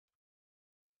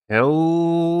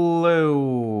Hello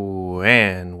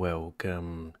and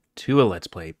welcome to a Let's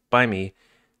Play by me,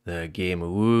 the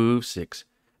GamerWolfSix,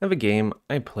 of a game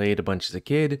I played a bunch as a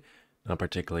kid, not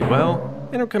particularly well,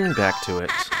 and I'm coming back to it.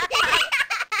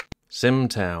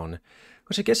 Simtown,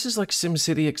 which I guess is like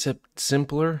SimCity except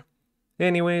simpler.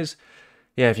 Anyways,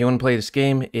 yeah, if you want to play this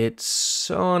game,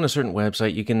 it's on a certain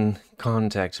website. You can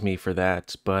contact me for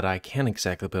that, but I can't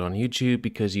exactly put it on YouTube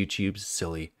because YouTube's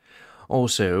silly.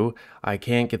 Also, I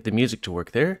can't get the music to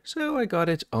work there, so I got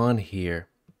it on here.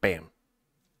 Bam.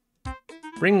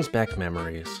 Brings back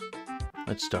memories.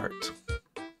 Let's start.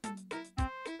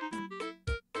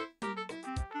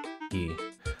 E.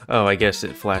 Oh, I guess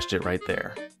it flashed it right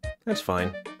there. That's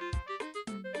fine.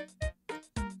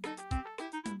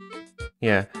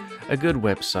 Yeah, a good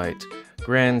website.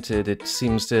 Granted, it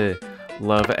seems to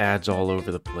love ads all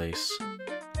over the place.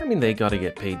 I mean, they gotta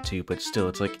get paid too, but still,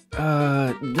 it's like,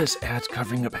 this ad's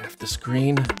covering up half the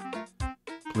screen.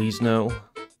 Please no.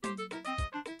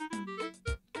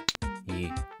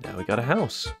 Yeah, now we got a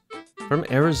house. From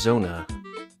Arizona.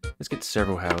 Let's get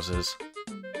several houses.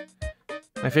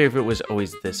 My favorite was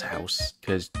always this house,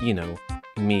 because, you know,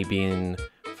 me being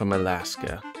from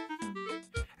Alaska.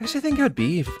 Actually, I think I'd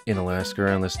be in Alaska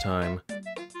around this time.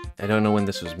 I don't know when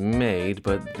this was made,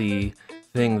 but the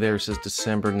thing there says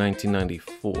December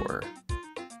 1994.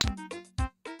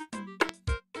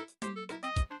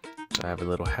 So I have a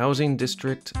little housing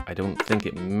district. I don't think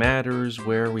it matters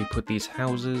where we put these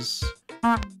houses.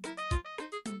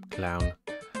 Clown.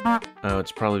 Oh,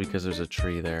 it's probably because there's a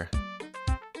tree there.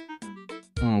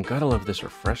 Gotta love this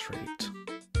refresh rate.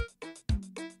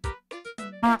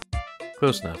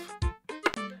 Close enough.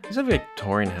 It's a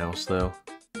Victorian house, though.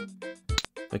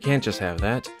 I can't just have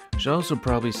that. We should also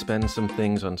probably spend some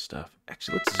things on stuff.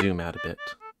 Actually, let's zoom out a bit.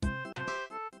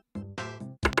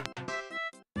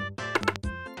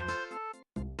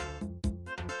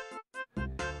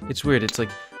 It's weird, it's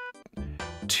like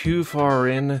too far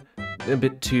in, a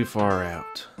bit too far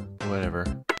out. Whatever.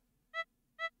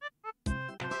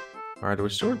 Alright, a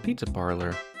restored pizza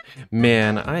parlor.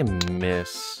 Man, I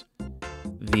miss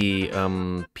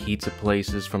the pizza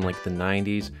places from like the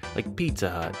 90s, like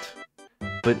Pizza Hut.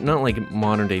 But not like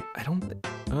modern day. I don't think.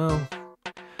 Oh.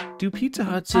 Do Pizza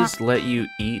Huts let you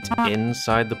eat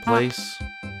inside the place?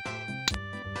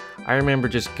 I remember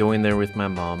just going there with my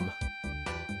mom.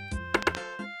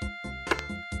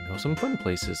 There were some fun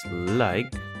places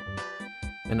like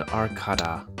an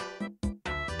Arcada.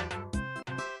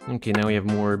 Okay, now we have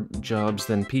more jobs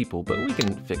than people, but we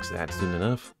can fix that soon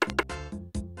enough.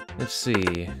 Let's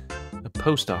see. A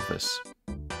post office.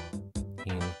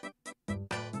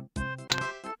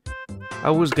 I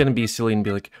was gonna be silly and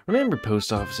be like, remember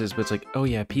post offices, but it's like, oh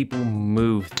yeah, people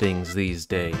move things these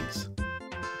days.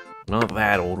 Not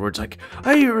that old, where it's like,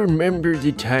 I remember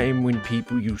the time when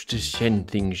people used to send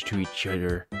things to each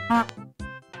other.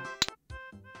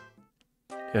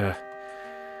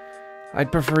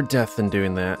 I'd prefer death than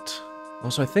doing that.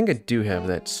 Also, I think I do have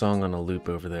that song on a loop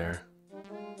over there.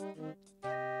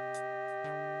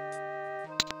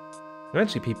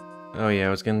 Eventually people... Oh yeah, I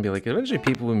was gonna be like, eventually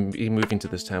people will be moving to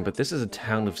this town, but this is a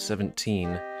town of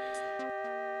 17.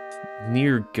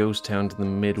 Near ghost towns in the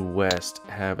Midwest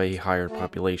have a higher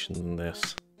population than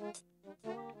this.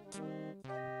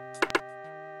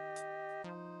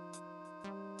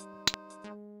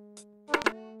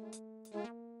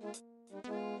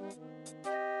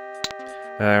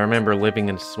 I remember living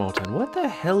in a small town. What the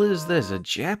hell is this? A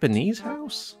Japanese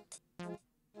house?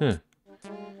 Huh.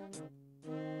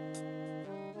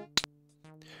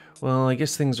 Well, I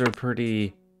guess things are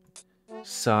pretty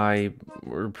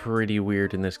pretty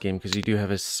weird in this game, because you do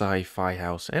have a sci-fi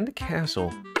house and a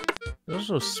castle. There's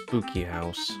also a spooky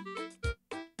house.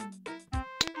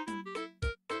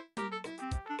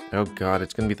 Oh god,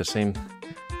 it's gonna be the same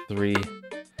three.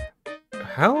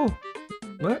 How?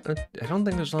 What? I don't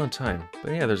think there's a lot of time.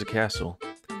 But yeah, there's a castle.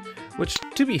 Which,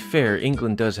 to be fair,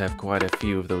 England does have quite a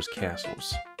few of those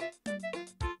castles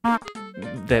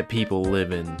that people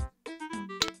live in.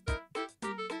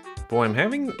 Boy, I'm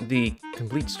having the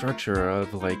complete structure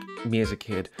of, like, me as a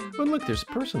kid. Oh, look, there's a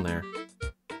person there.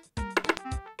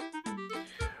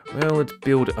 Well, let's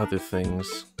build other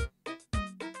things.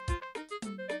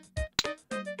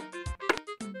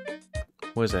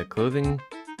 What is that, clothing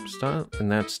stuff?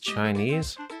 And that's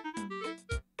Chinese?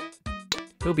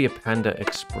 It'll be a Panda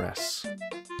Express.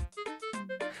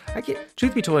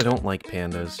 Truth be told, I don't like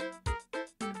pandas.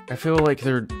 I feel like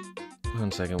they're...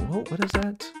 One second, what is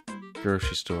that?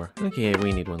 Grocery store. Okay,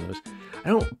 we need one of those. I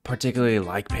don't particularly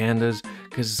like pandas,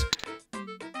 because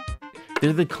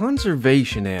they're the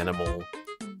conservation animal,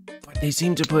 but they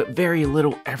seem to put very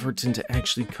little efforts into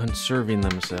actually conserving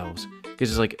themselves.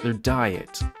 Because it's like, their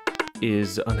diet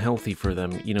is unhealthy for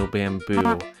them, you know,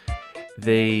 bamboo.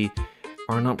 They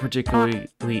are not particularly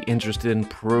interested in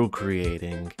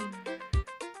procreating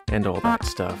and all that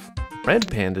stuff. Red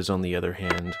pandas, on the other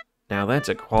hand, now that's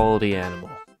a quality animal.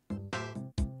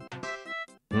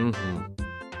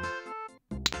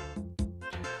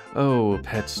 Oh,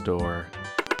 pet store.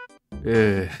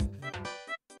 Ugh.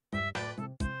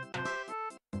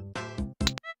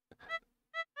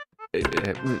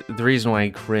 The reason why I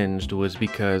cringed was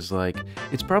because, like,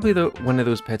 it's probably one of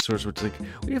those pet stores where it's like,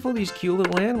 we have all these cute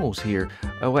little animals here.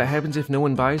 What happens if no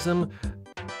one buys them?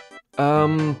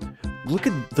 Look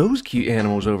at those cute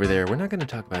animals over there. We're not going to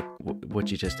talk about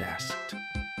what you just asked.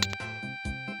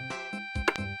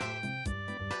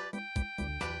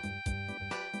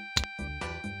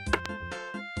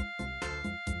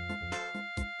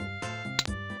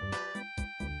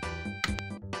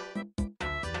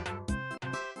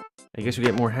 I guess we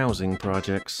get more housing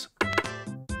projects.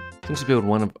 Since you build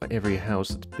one of every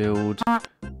house, let's build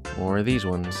more of these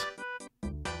ones.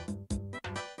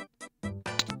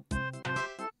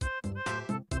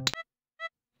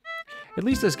 At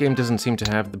least this game doesn't seem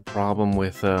to have the problem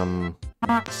with,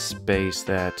 space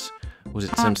that, was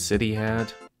it SimCity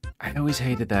had? I always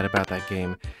hated that about that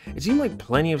game. It seemed like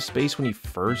plenty of space when you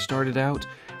first started out,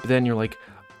 but then you're like,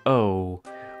 oh,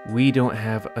 we don't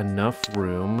have enough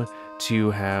room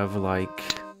to have, like,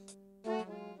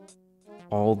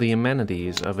 all the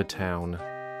amenities of a town.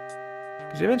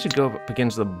 Because you eventually go up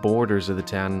against the borders of the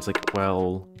town, and it's like,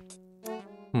 well,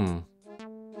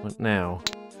 what now?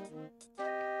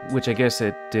 Which I guess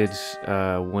it did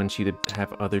want you to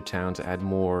have other towns add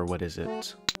more, what is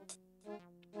it?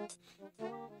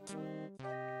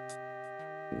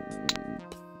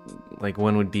 Like,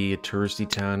 one would be a touristy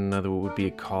town, another would be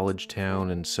a college town,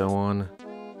 and so on.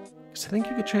 Because I think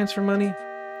you could transfer money.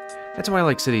 That's why I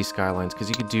like City Skylines, because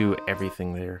you could do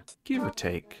everything there, give or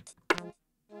take.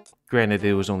 Granted,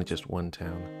 it was only just one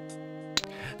town.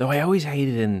 Though I always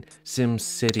hated in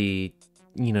SimCity,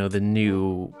 you know, the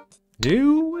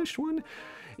newish one,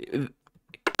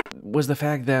 was the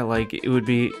fact that, like, it would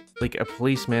be, like, a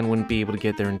policeman wouldn't be able to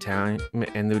get there in time,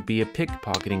 and there would be a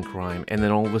pickpocketing crime, and then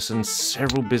all of a sudden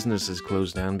several businesses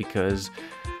closed down because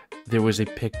there was a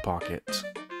pickpocket.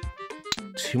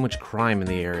 Too much crime in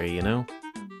the area, you know?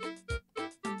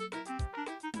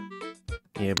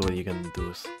 Yeah, but what are you gonna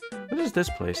do? What is this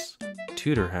place?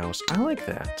 Tudor house. I like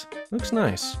that. Looks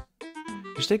nice.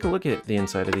 Just take a look at the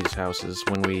inside of these houses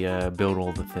when we build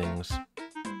all the things.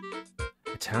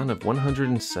 A town of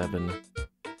 107.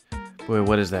 Boy,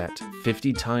 what is that?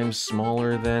 50 times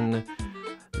smaller than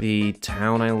the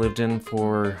town I lived in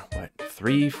for, what,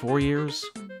 3-4 years?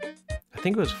 I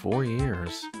think it was 4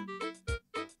 years.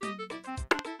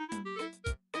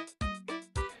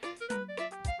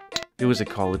 It was a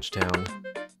college town.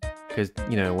 Because,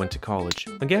 you know, I went to college.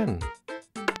 Again.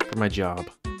 For my job.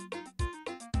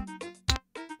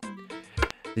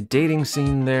 The dating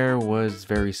scene there was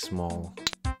very small.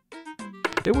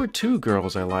 There were 2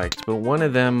 girls I liked, but one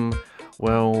of them,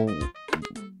 well,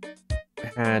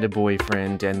 had a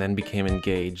boyfriend and then became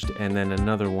engaged, and then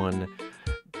another one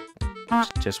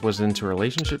just wasn't into a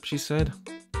relationship, she said.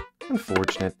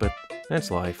 Unfortunate, but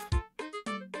that's life.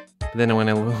 But then when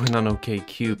I went on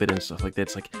OkCupid and stuff like that,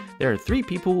 it's like, there are 3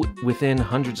 people within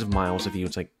hundreds of miles of you.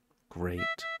 It's like, great.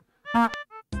 What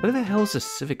the hell is a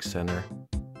civic center?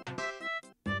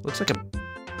 Looks like a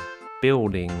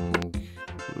building,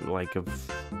 like, of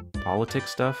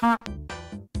politics stuff.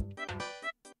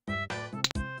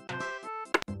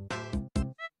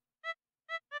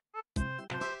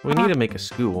 We need to make a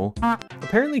school.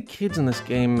 Apparently kids in this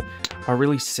game are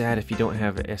really sad if you don't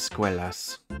have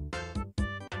escuelas.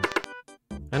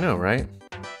 I know, right?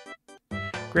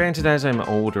 Granted, as I'm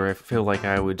older, I feel like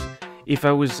I would... If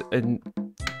I was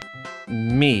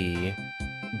me,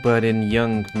 but in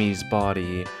young me's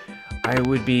body, I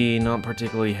would be not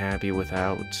particularly happy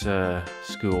without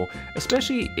school.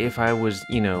 Especially if I was,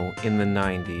 you know, in the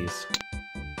 90s.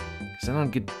 Because then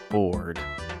I'd get bored.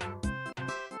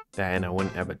 And I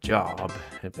wouldn't have a job,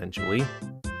 eventually.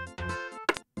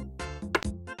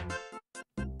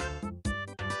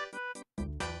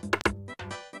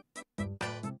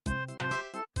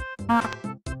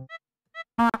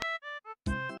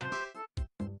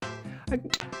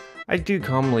 I do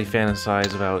commonly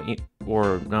fantasize about,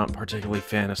 or not particularly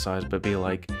fantasize, but be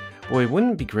like, boy,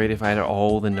 wouldn't it be great if I had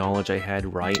all the knowledge I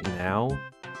had right now?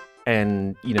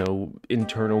 And, you know,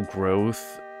 internal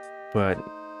growth, but,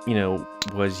 you know,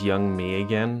 was young me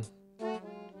again?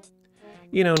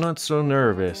 You know, not so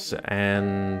nervous,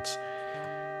 and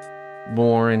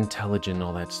more intelligent,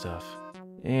 all that stuff.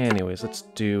 Anyways, let's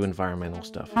do environmental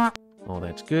stuff. All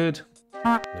that's good.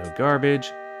 No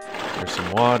garbage. There's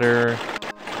some water.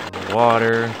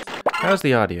 Water. How's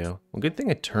the audio? Well, good thing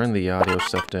I turned the audio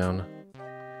stuff down.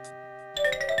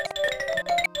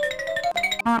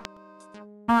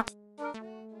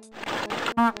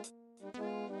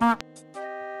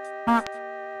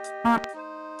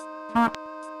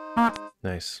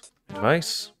 Nice.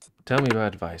 Advice? Tell me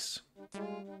about advice.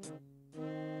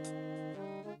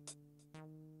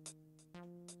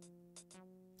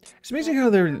 It's amazing how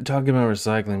they're talking about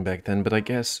recycling back then, but I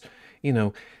guess, you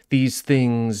know, these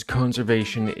things,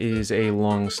 conservation is a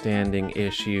long-standing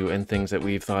issue and things that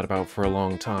we've thought about for a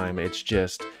long time. It's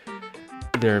just,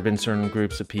 there have been certain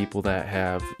groups of people that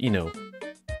have, you know,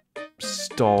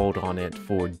 stalled on it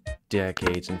for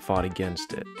decades and fought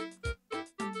against it.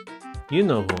 You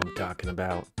know who I'm talking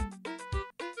about.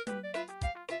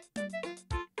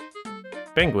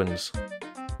 Penguins.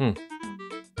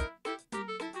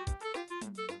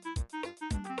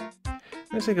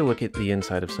 Let's take a look at the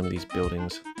inside of some of these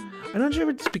buildings. I'm not sure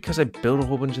if it's because I built a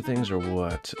whole bunch of things or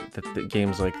what, that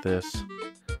games like this.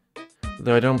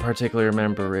 Though I don't particularly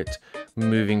remember it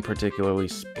moving particularly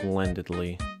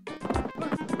splendidly.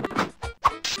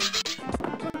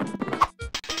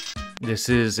 This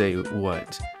is a,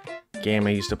 what, game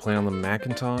I used to play on the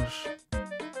Macintosh?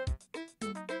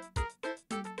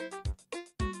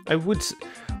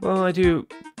 Well, I do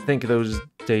think of those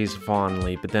days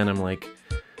fondly, but then I'm like,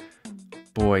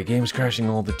 boy, games crashing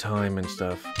all the time and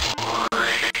stuff.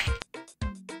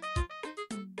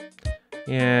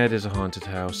 Yeah, it is a haunted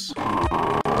house.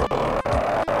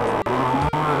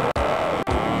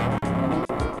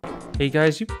 Hey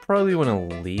guys, you probably want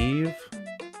to leave?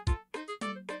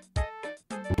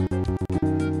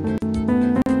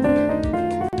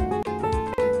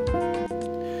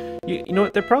 You know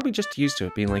what, they're probably just used to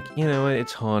it being like, you know,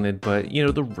 it's haunted, but, you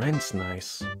know, the rent's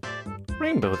nice.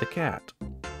 Rainbow the cat.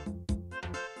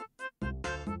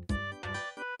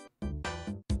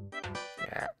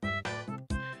 Yeah.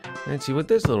 Let's see what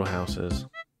this little house is.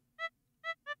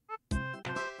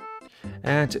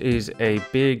 That is a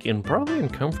big and probably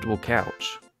uncomfortable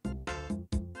couch.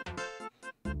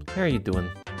 How are you doing?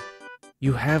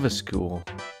 You have a school.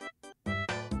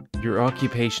 Your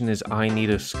occupation is I need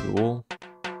a school.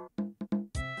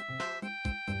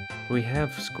 We have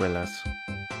escuelas.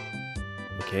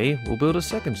 Okay, we'll build a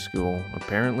second school.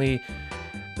 Apparently,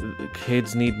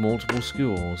 kids need multiple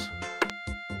schools.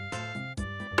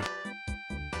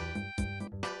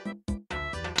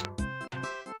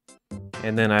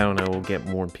 And then, I don't know, we'll get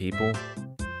more people.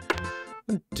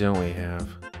 What don't we have?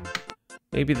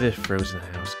 Maybe the frozen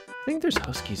house. I think there's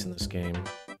huskies in this game.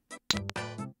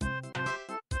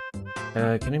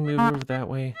 Can I move over that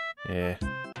way? Yeah.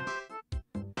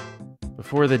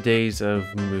 Before the days of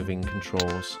moving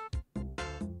controls.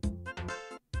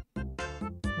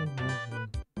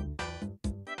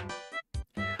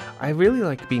 I really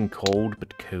like being cold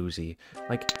but cozy.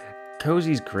 Like,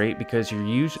 cozy's great because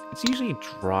it's usually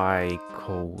dry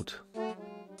cold.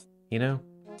 You know?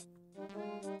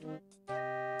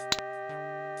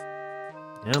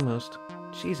 Almost.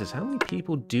 Jesus, how many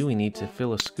people do we need to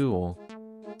fill a school?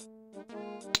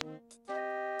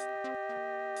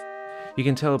 You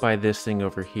can tell by this thing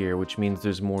over here, which means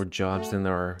there's more jobs than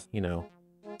there are, you know,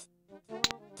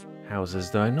 houses.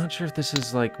 Though I'm not sure if this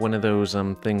is like one of those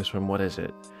things from, what is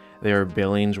it? There are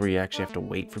buildings where you actually have to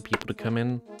wait for people to come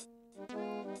in.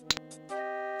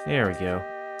 There we go.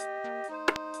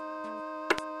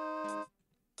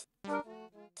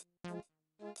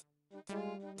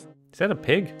 Is that a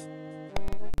pig?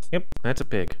 Yep, that's a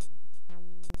pig.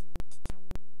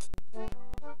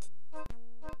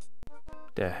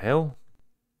 The hell?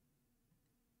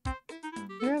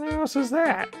 What else is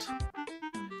that?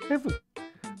 I have a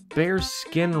bear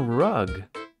skin rug,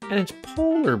 and it's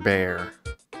polar bear.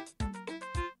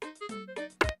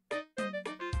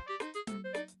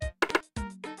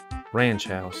 Ranch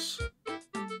house.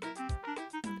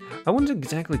 I wouldn't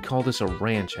exactly call this a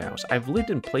ranch house. I've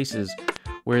lived in places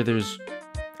where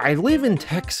I live in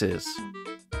Texas.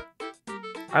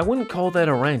 I wouldn't call that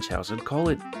a ranch house. I'd call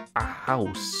it a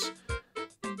house.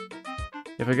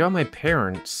 If I got my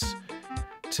parents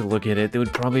to look at it, they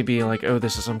would probably be like, oh,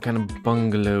 this is some kind of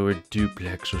bungalow or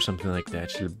duplex or something like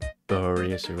that. It's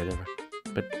laborious or whatever.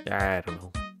 But I don't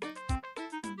know.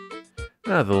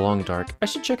 Ah, The Long Dark. I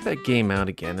should check that game out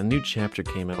again. A new chapter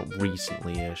came out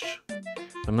recently-ish.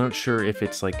 I'm not sure if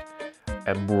it's like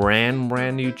a brand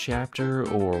new chapter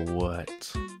or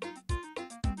what.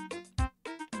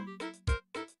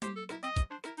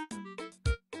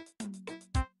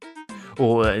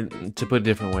 Well, to put it a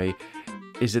different way,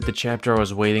 is it the chapter I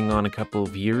was waiting on a couple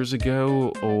of years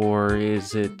ago, or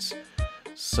is it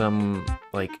some,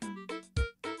 like,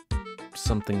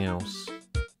 something else?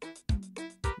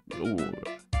 Ooh.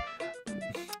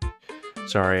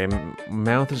 Sorry, my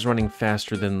mouth is running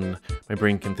faster than my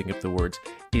brain can think of the words.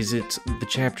 Is it the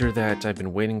chapter that I've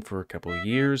been waiting for a couple of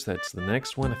years? That's the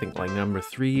next one, I think like number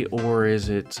 3, or is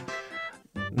it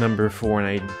number 4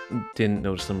 and I didn't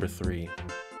notice number 3?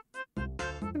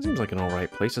 It seems like an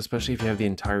alright place, especially if you have the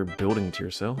entire building to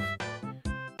yourself.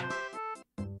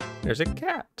 There's a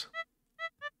cat!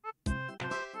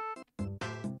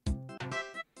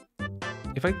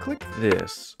 If I click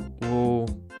this, well...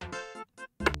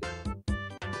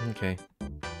 Okay.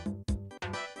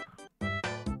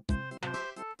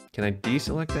 Can I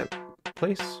deselect that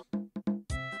place?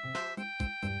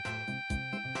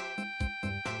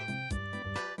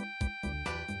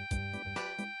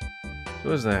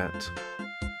 What was that?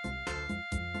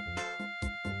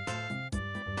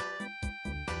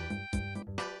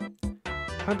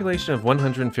 Population of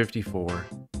 154.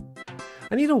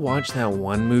 I need to watch that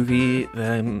one movie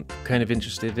that I'm kind of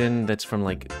interested in that's from,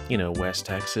 like, you know, West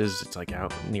Texas. It's like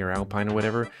out near Alpine or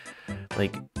whatever.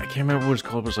 Like, I can't remember what it's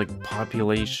called. It was like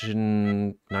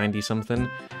Population 90 something.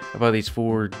 About these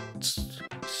 4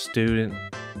 students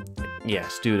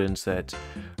that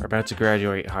are about to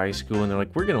graduate high school, and they're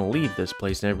like, we're gonna leave this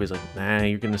place, and everybody's like, nah,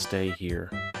 you're gonna stay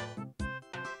here.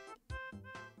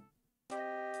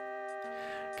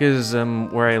 Because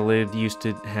where I lived used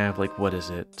to have, like, what is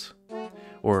it?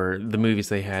 Or the movies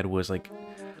they had was like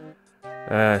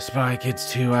Spy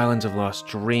Kids 2, Islands of Lost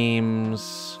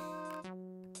Dreams,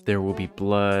 There Will Be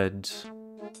Blood.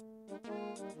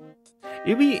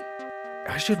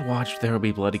 I should watch There Will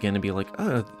Be Blood again and be like,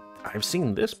 I've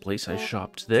seen this place, I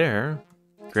shopped there.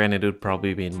 Granted, it would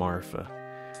probably be in Marfa.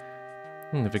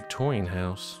 The Victorian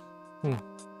house.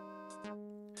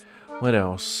 What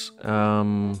else?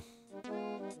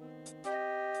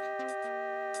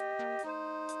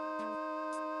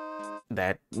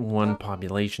 That one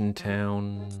population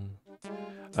town.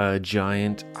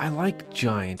 Giant. I like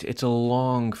Giant. It's a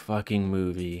long fucking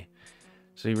movie.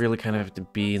 So you really kind of have to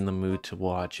be in the mood to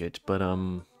watch it. But,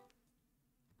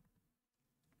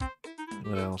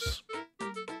 what else?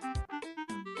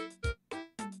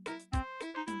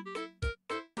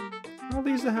 All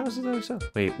these are the houses I saw.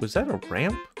 Wait, was that a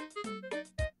ramp?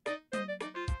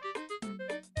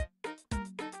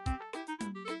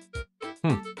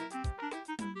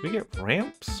 Do we get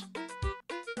ramps?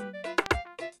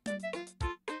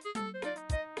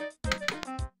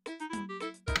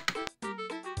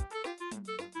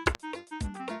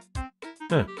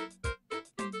 Huh.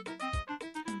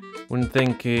 Wouldn't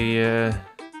think a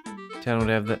town would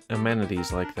have the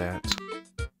amenities like that.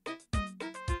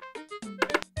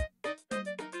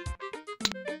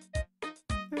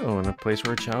 Oh, and a place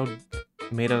where a child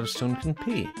made out of stone can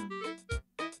pee.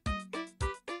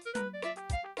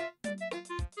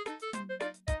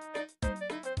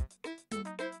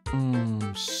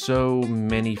 So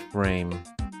many frame.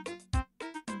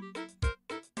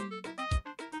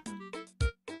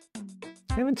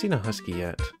 I haven't seen a husky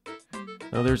yet.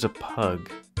 Oh, there's a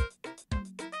pug.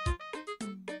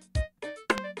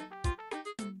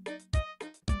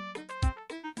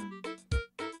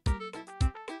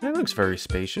 That looks very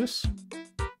spacious.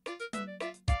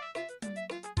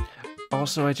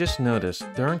 Also, I just noticed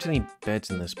there aren't any beds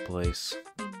in this place.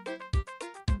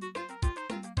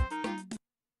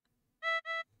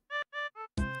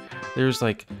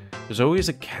 There's always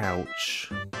a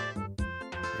couch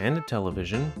and a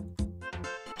television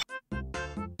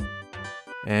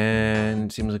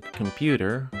and seems like a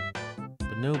computer,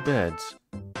 but no beds.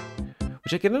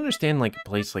 Which I can understand, like a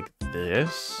place like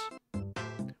this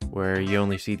where you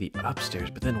only see the upstairs,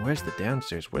 but then where's the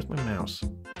downstairs? Where's my mouse?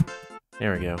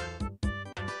 There we go.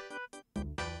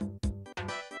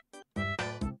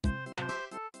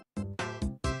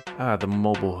 Ah, the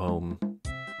mobile home.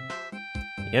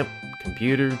 Yep,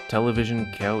 computer, television,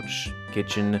 couch,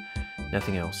 kitchen,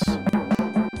 nothing else.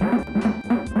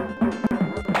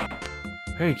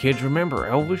 Hey kids, remember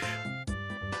Elvis?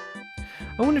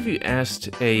 I wonder if you asked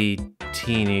a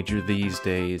teenager these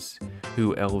days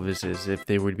who Elvis is, if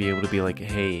they would be able to be like,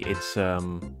 hey, it's,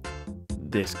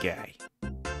 this guy.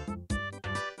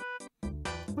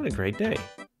 What a great day.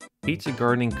 Pizza,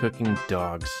 gardening, cooking,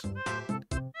 dogs.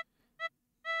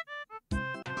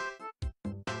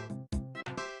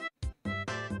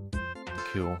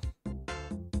 Cool.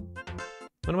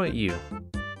 What about you?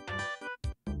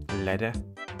 Leather?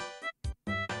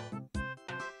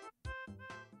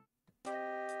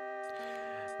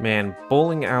 Man,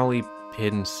 bowling alley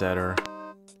pin setter.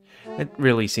 It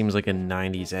really seems like a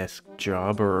 90s-esque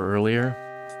job or earlier.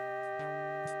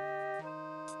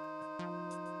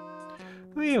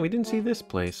 Oh yeah, we didn't see this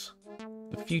place.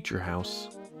 The Future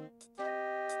House.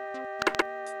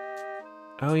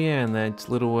 Oh yeah, and that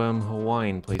little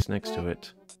Hawaiian place next to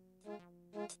it.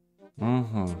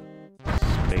 Mm-hmm.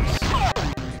 Space.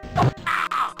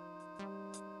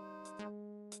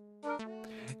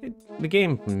 The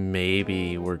game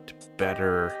maybe worked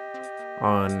better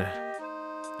on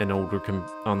an older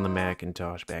on the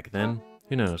Macintosh back then.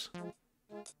 Who knows?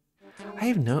 I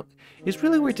have no... It's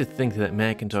really weird to think that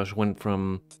Macintosh went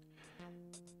from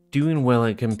doing well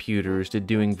at computers to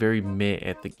doing very meh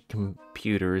at the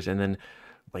computers, and then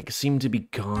like seemed to be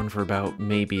gone for about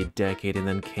maybe a decade, and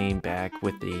then came back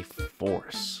with a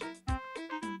force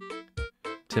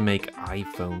to make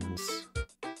iPhones.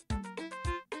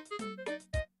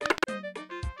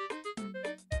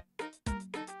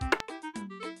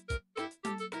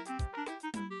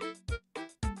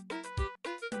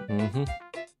 Mm-hmm.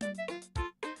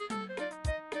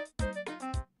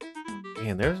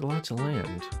 Man, there's lots of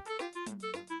land.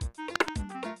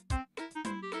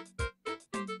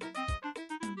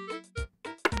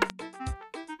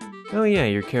 Oh yeah,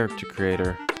 your character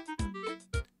creator.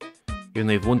 You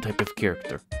only have one type of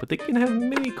character, but they can have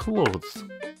many clothes.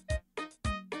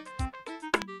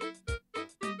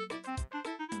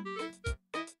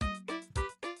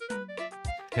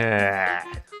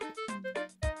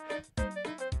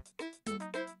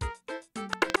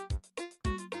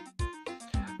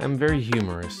 I'm very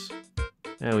humorous.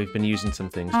 Yeah, we've been using some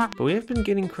things, but we have been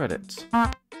getting credits.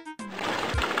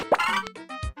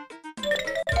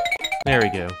 There we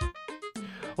go.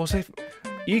 Also,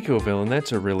 eco-villain,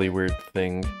 that's a really weird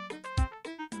thing.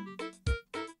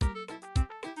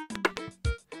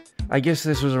 I guess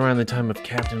this was around the time of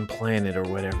Captain Planet or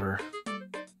whatever.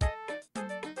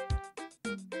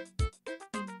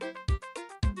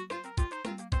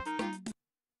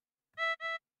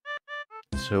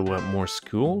 So what, more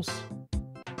schools?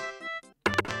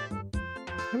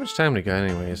 How much time we got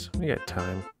anyways? We got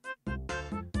time. I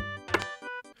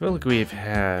feel like we've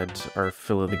had our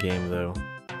fill of the game though.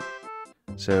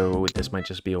 So this might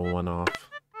just be a one-off.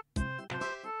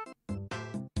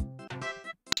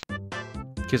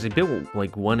 Because they built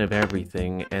like one of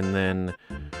everything, and then,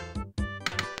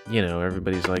 you know,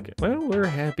 everybody's like, well, we're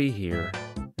happy here.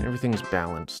 Everything's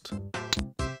balanced.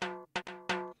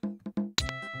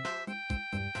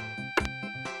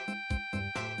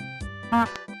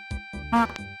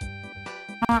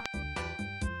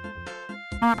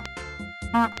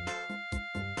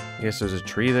 I guess there's a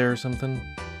tree there or something.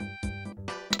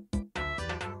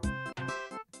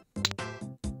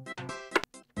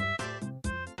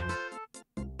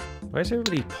 Why is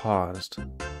everybody paused?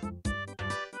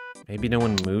 Maybe no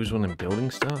one moves when I'm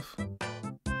building stuff?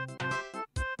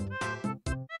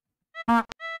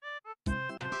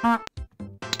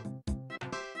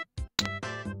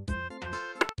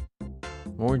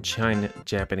 More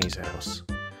Japanese house.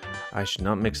 I should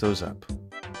not mix those up.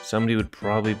 Somebody would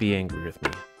probably be angry with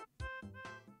me.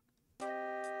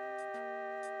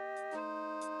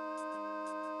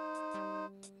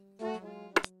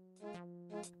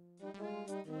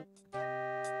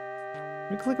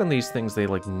 When you click on these things, they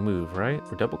like move, right?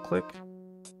 Or double click?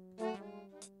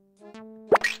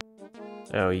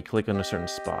 Oh, you click on a certain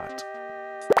spot.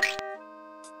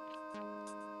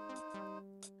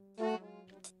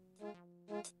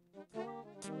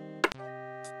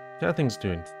 How things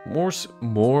doing?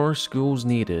 More schools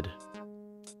needed.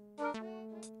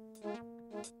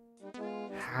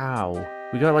 How?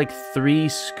 We got like 3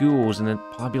 schools and a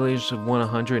population of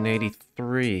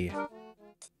 183.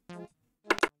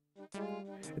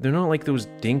 They're not like those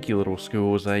dinky little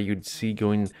schools that you'd see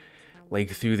going like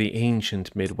through the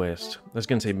ancient Midwest. I was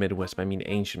gonna say Midwest, but I mean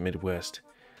ancient Midwest.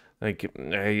 Like,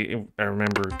 I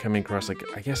remember coming across, like,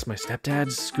 I guess my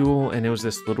stepdad's school, and it was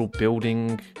this little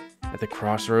building at the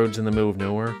crossroads in the middle of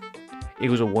nowhere. It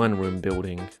was a one-room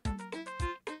building.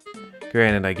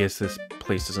 Granted, I guess this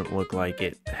place doesn't look like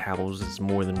it houses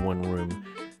more than one room.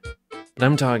 But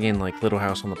I'm talking like Little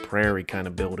House on the Prairie kind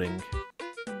of building.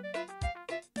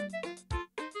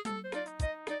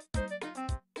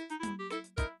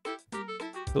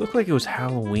 It looked like it was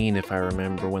Halloween, if I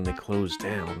remember, when they closed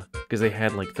down. Because they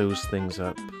had, like, those things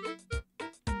up.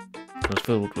 It was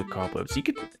filled with cobwebs.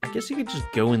 I guess you could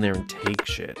just go in there and take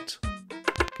shit.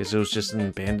 Because it was just an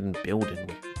abandoned building.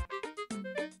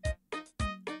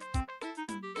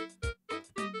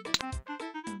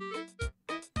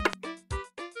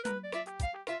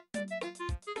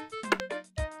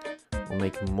 We'll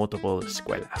make multiple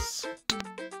escuelas.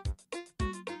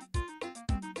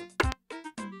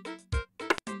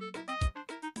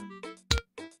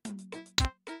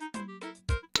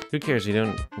 Who cares? You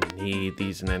don't need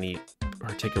these in any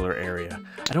particular area.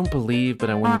 I don't believe, but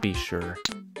I want to be sure.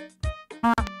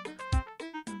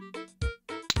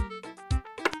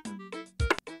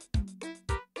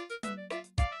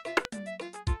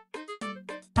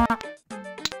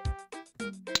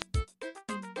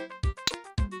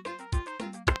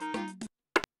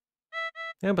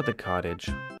 How about the cottage?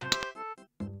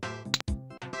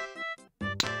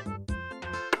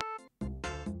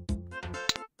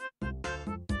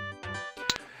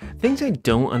 Things I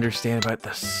don't understand about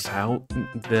the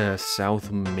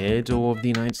south middle of the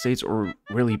United States, or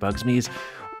really bugs me, is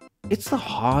it's the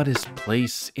hottest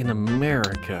place in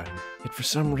America, yet for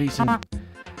some reason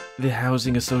the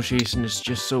housing association is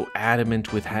just so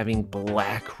adamant with having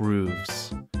black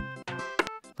roofs.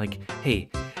 Like, hey,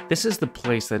 this is the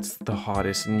place that's the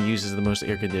hottest and uses the most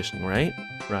air conditioning, right?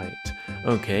 Right.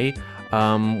 Okay.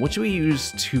 What should we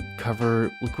use to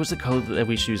cover, like, what's the color that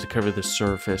we should use to cover the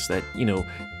surface that, you know,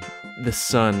 the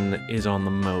sun is on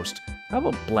the most? How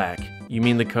about black? You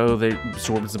mean the color that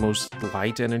absorbs the most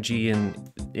light energy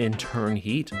and in turn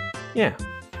heat? Yeah,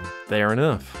 fair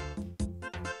enough.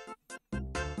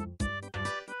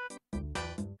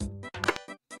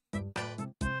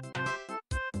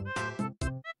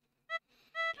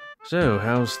 So,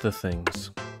 how's the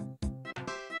things?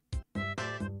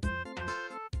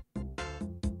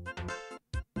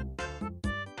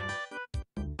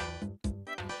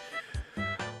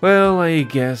 Well, I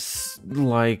guess,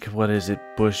 like, what is it,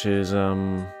 bushes,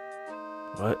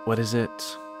 what is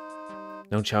it?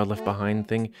 No child left behind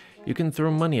thing? You can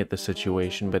throw money at the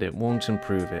situation, but it won't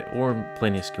improve it, or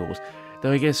plenty of schools.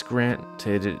 Though I guess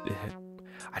granted,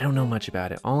 I don't know much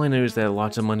about it. All I know is that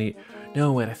lots of money...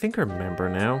 No, wait, I think I remember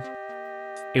now.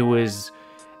 It was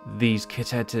these kids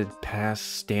had to pass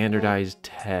standardized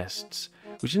tests,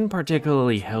 which didn't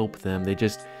particularly help them. They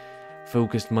just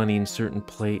focused money in certain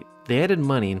They added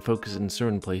money and focused in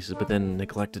certain places, but then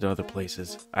neglected other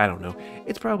places. I don't know.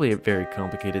 It's probably a very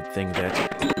complicated thing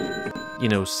that, you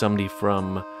know, somebody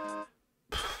from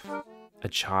a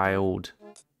child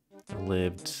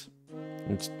lived,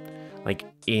 like,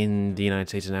 in the United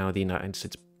States and out of the United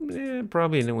States.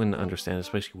 Probably wouldn't understand,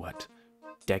 especially what?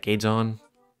 Decades on?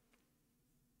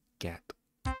 Get.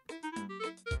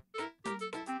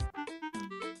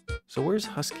 So where's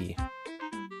Husky?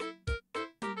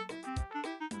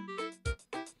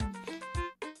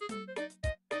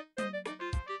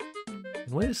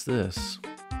 What is this?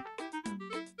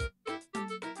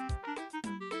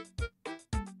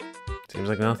 Seems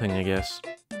like nothing, I guess.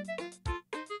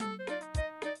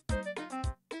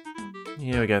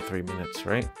 Yeah, we got 3 minutes,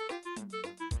 right?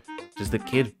 Does the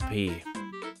kid pee?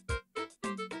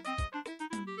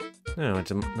 No,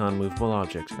 it's a non-movable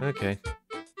object. Okay.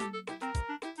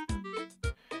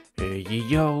 Hey, you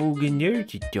dog, and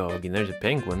there's a dog, and there's a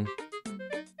penguin.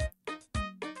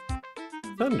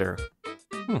 Thunder.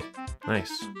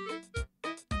 Nice.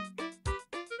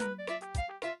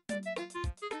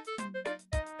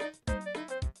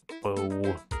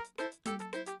 Oh.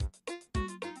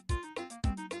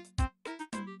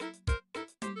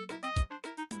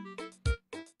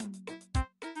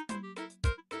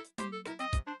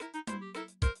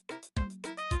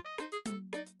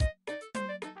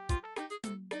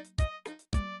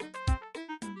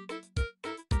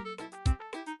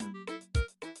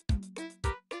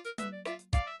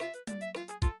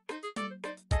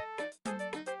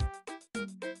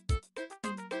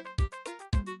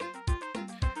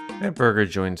 That burger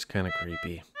joint's kind of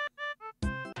creepy.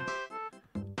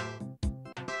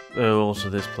 Oh, also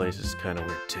this place is kind of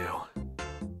weird too.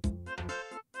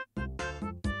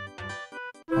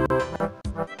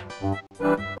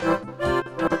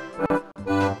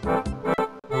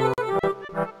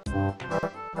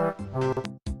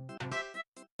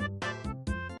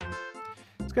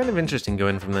 It's kind of interesting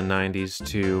going from the 90s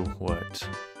to, what,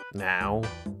 now?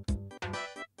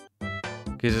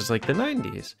 Because it's like the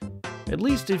 90s. At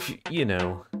least if, you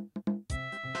know,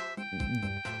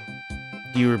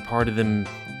 you were part of the,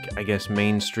 I guess,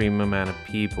 mainstream amount of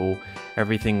people,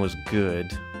 everything was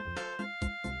good.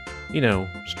 You know,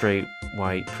 straight,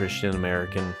 white, Christian,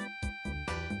 American.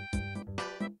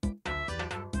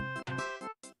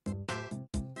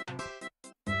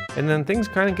 And then things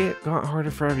kind of got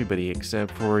harder for everybody,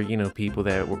 except for, you know, people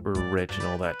that were rich and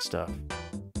all that stuff.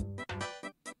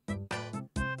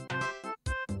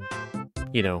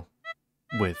 You know,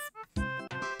 with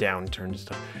downturn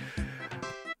stuff.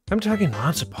 I'm talking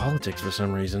lots of politics for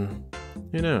some reason.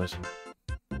 Who knows?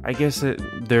 I guess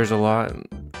there's a lot,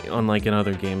 unlike in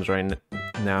other games right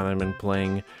now that I've been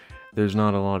playing, there's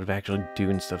not a lot of actually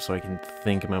doing stuff, so I can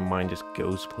think and my mind just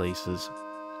goes places.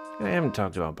 And I haven't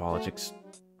talked about politics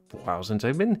while since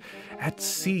I've been at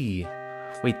sea.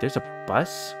 Wait, there's a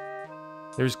bus?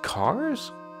 There's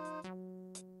cars?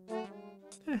 What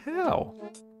the hell?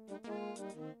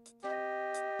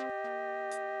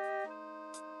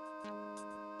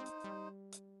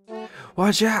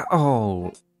 Watch out!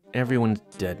 Oh, everyone's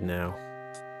dead now.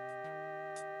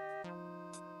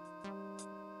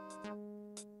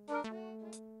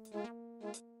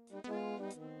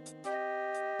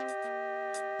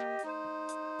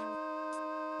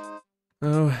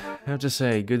 Oh, I have to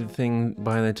say, good thing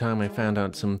by the time I found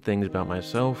out some things about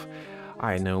myself,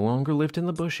 I no longer lived in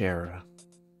the Bush era.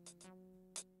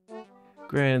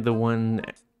 Granted, the one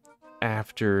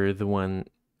after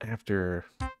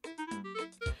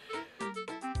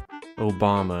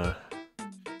Obama,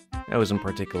 that wasn't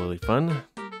particularly fun.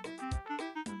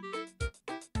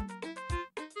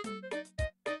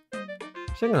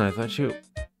 Second, I thought she was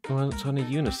on a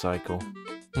unicycle.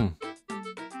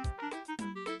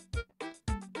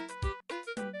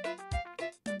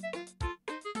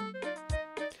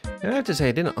 I have to say,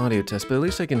 I didn't audio test, but at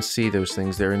least I can see those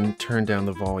things there and turn down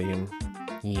the volume.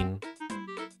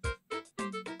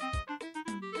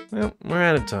 Well, we're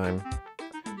out of time.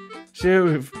 So,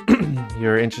 if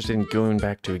you're interested in going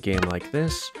back to a game like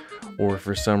this, or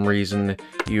for some reason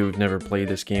you've never played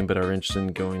this game but are interested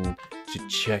in going to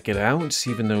check it out,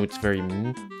 even though it's very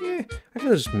I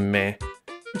feel it's meh.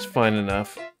 It's fine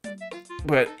enough.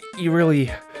 But you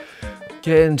really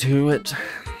get into it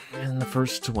in the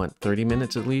first, what, 30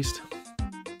 minutes at least?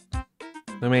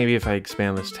 Or maybe if I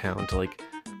expand this town to, like,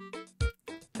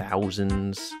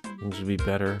 thousands, things would be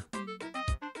better.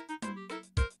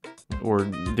 Or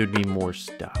there'd be more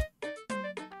stuff.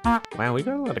 Wow, we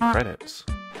got a lot of credits.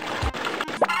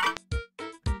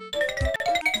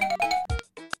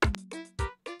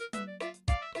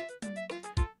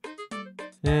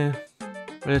 Yeah,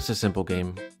 but it's a simple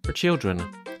game for children,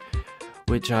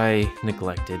 which I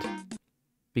neglected.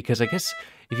 Because I guess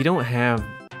if you don't have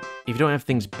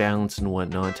things balanced and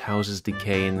whatnot, houses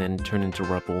decay and then turn into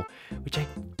rubble, which I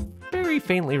very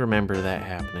faintly remember that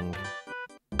happening.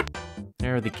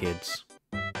 There are the kids.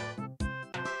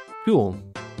 Cool.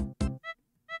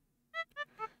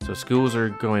 So schools are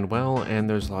going well, and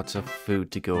there's lots of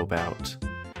food to go about.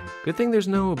 Good thing there's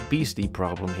no obesity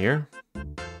problem here.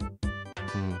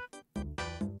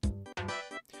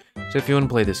 So if you want to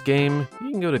play this game,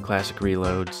 you can go to Classic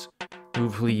Reloads.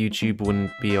 Hopefully YouTube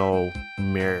wouldn't be all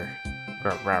meh,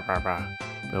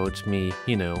 though it's me,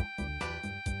 you know,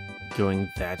 going,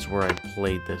 that's where I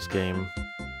played this game.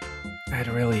 I'd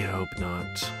really hope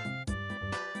not.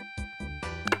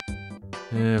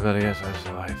 Yeah, but I guess that's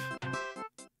life.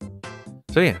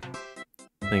 So yeah,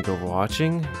 thank you for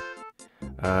watching.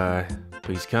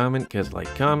 Please comment, because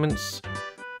like comments.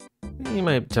 You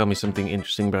might tell me something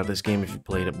interesting about this game if you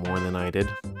played it more than I did.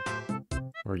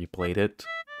 Or you played it.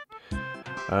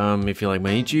 If you like my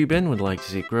YouTube and would like to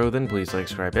see it grow, then please like,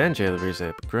 subscribe, and share the videos that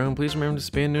have grown. Please remember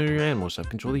to spay and neuter your animals,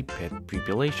 self-control the pet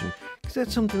population, because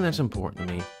that's something that's important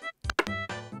to me.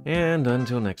 And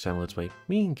until next time, let's play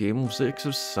me and GamerWolfSix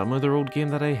of some other old game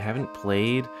that I haven't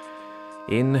played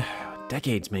in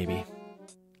decades, maybe.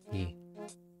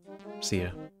 See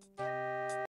ya.